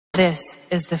This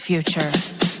is the future.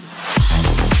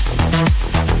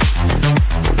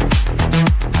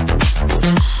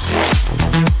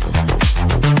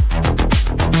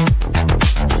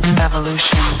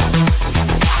 Evolution.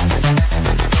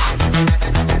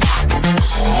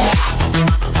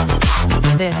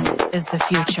 This is the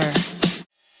future.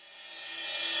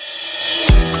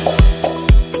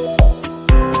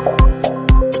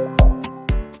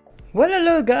 Well,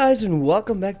 hello guys, and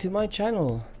welcome back to my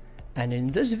channel. And in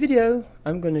this video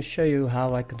I'm going to show you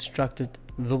how I constructed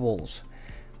the walls.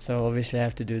 So obviously I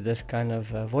have to do this kind of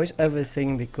voiceover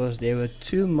thing because there were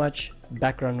too much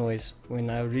background noise when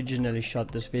I originally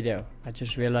shot this video. I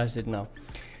just realized it now.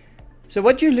 So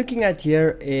what you're looking at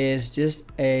here is just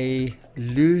a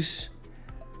loose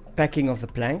packing of the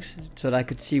planks so that I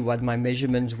could see what my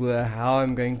measurements were, how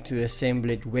I'm going to assemble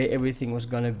it, where everything was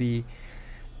going to be.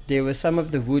 There was some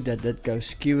of the wood that did go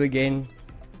skew again,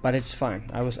 but it's fine.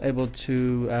 I was able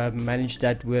to manage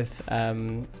that with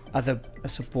other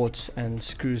supports and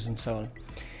screws and so on.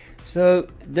 So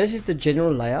this is the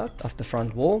general layout of the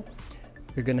front wall.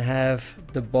 We're gonna have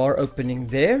the bar opening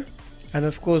there, and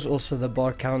of course also the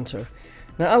bar counter.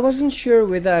 Now I wasn't sure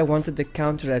whether I wanted the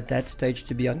counter at that stage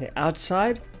to be on the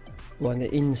outside or on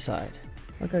the inside.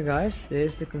 Okay guys,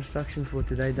 there's the construction for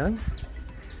today done.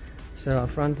 So our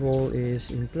front wall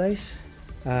is in place.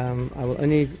 I will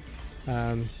only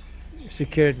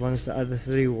secure it once the other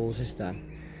three walls is done.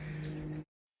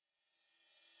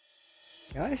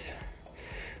 Guys,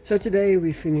 so today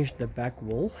we finished the back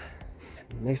wall.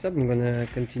 Next up I'm gonna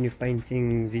continue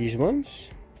painting these ones,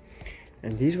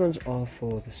 and these ones are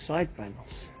for the side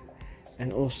panels,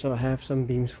 and also I have some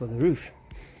beams for the roof.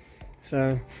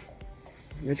 So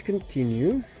let's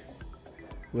continue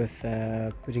with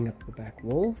putting up the back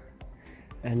wall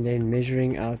and then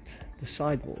measuring out the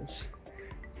side walls,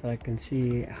 so I can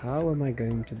see how am I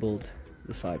going to build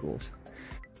the side walls.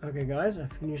 Okay guys, I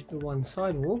finished the one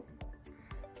side wall.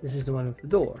 This is the one with the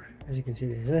door. As you can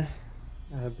see, there's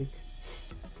a big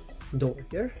door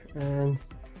here, and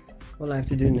all I have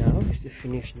to do now is to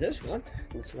finish this one.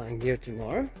 It's lying here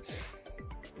tomorrow,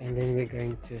 and then we're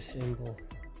going to assemble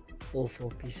all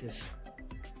four pieces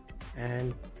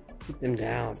and put them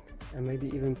down, and maybe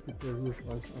even put the roof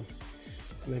once on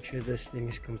to make sure this thing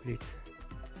is complete.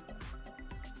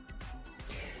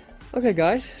 Okay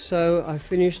guys, so I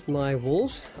finished my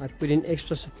walls. I put in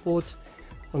extra support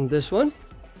on this one,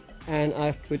 and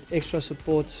I've put extra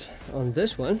supports on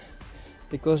this one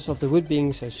because of the wood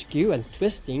being so skew and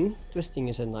twisting. Twisting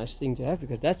is a nice thing to have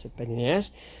because that's a pain in the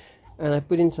ass. And I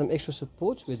put in some extra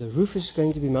supports where the roof is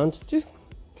going to be mounted to.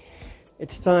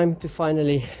 It's time to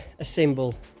finally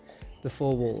assemble the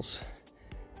four walls.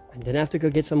 And then I have to go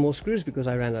get some more screws because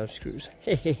I ran out of screws.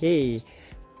 Hey,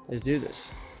 let's do this.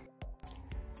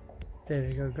 There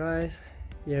we go guys,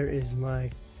 here is my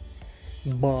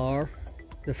bar.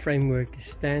 The framework is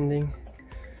standing.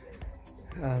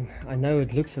 I know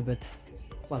it looks a bit,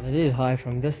 well, it is high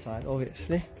from this side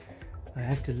obviously. I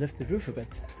have to lift the roof a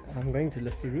bit. I'm going to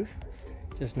lift the roof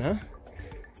just now.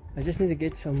 I just need to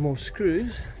get some more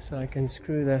screws so I can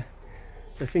screw the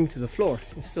thing to the floor.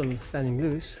 It's still standing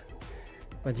loose,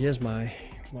 but here's my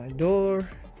door.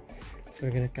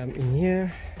 We're gonna come in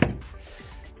here,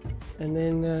 and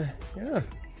then yeah,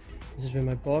 this is where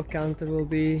my bar counter will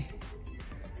be,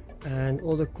 and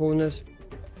all the corners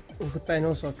of the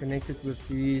panels are connected with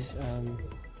these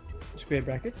square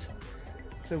brackets.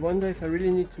 So one day if I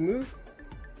really need to move,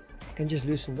 I can just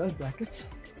loosen those brackets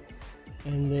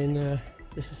and then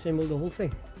disassemble the whole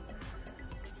thing.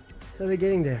 So we're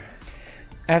getting there.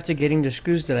 After getting the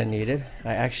screws that I needed,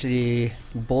 I actually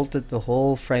bolted the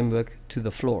whole framework to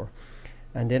the floor,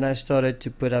 and then I started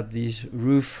to put up these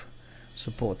roof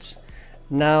supports.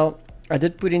 Now I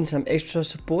did put in some extra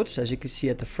supports, as you can see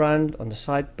at the front, on the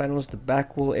side panels, the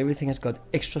back wall, everything has got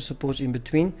extra supports in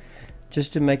between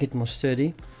just to make it more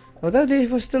sturdy, although there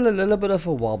was still a little bit of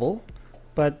a wobble,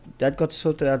 but that got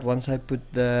sorted out once I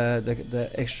put the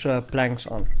extra planks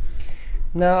on.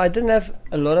 Now I didn't have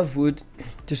a lot of wood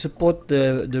to support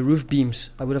the roof beams.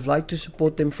 I would have liked to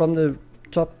support them from the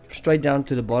top straight down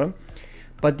to the bottom,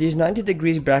 but these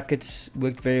 90-degree brackets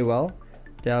worked very well.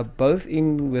 They are both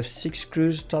in with 6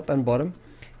 screws top and bottom,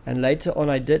 and later on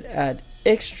I did add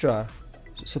extra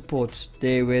supports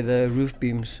there where the roof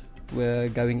beams were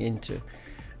going into.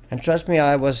 And trust me,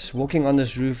 I was walking on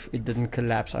this roof, it didn't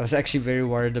collapse. I was actually very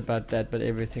worried about that, but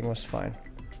everything was fine.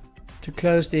 To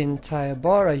close the entire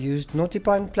bar I used naughty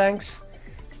pine planks,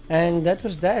 and that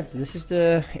was that. This is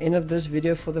the end of this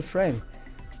video for the frame.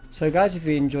 So guys, if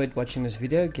you enjoyed watching this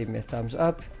video, give me a thumbs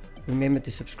up. Remember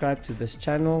to subscribe to this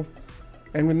channel,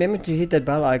 And remember to hit that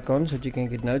bell icon so that you can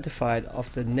get notified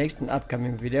of the next and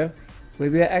upcoming video where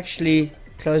we are actually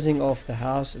closing off the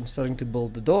house and starting to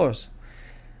build the doors.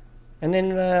 And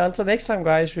then until next time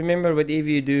guys, remember, whatever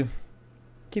you do,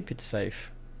 keep it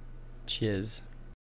safe. Cheers.